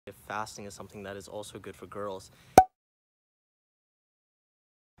if fasting is something that is also good for girls.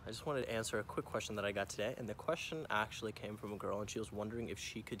 I just wanted to answer a quick question that I got today, and the question actually came from a girl, and she was wondering if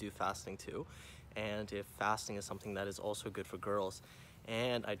she could do fasting too, and if fasting is something that is also good for girls.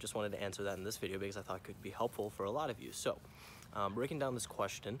 And I just wanted to answer that in this video because I thought it could be helpful for a lot of you. So, breaking down this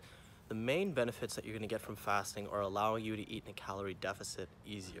question, the main benefits that you're going to get from fasting are allowing you to eat in a calorie deficit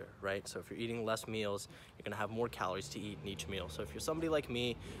easier, right? So if you're eating less meals, you're going to have more calories to eat in each meal. So if you're somebody like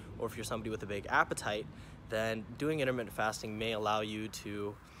me, or if you're somebody with a big appetite, then doing intermittent fasting may allow you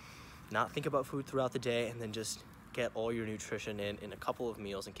to not think about food throughout the day and then just get all your nutrition in a couple of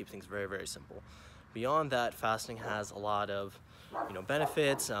meals and keep things very, very simple. Beyond that, fasting has a lot of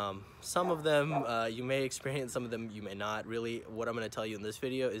benefits. Some of them you may experience, some of them you may not. Really, what I'm going to tell you in this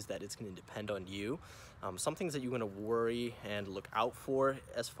video is that it's going to depend on you. Some things that you're going to worry and look out for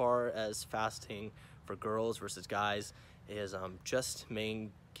as far as fasting for girls versus guys is just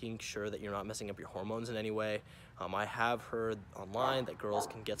making sure that you're not messing up your hormones in any way. I have heard online that girls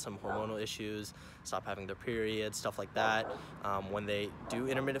can get some hormonal issues, stop having their periods, stuff like that when they do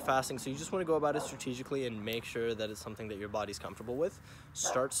intermittent fasting. So you just want to go about it strategically and make sure that it's something that your body's comfortable with.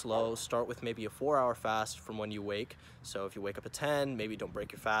 Start slow. Start with maybe a 4-hour fast from when you wake. So if you wake up at 10, maybe don't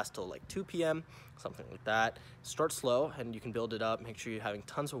break your fast till like 2 p.m., something like that. Start slow and you can build it up. Make sure you're having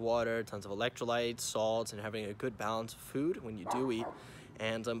tons of water, tons of electrolytes, salts, and having a good balance of food when you do eat.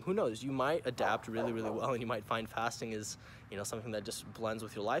 And who knows, you might adapt really, really well, and you might find fasting is, something that just blends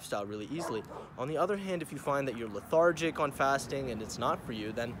with your lifestyle really easily. On the other hand, if you find that you're lethargic on fasting and it's not for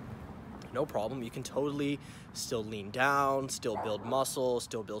you, then no problem. You can totally still lean down, still build muscle,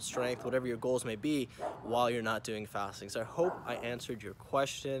 still build strength, whatever your goals may be, while you're not doing fasting. So I hope I answered your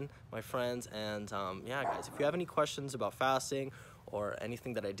question, my friends. And yeah, guys, if you have any questions about fasting or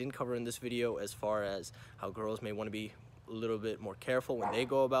anything that I didn't cover in this video as far as how girls may want to be a little bit more careful when they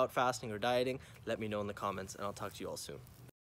go about fasting or dieting, let me know in the comments, and I'll talk to you all soon.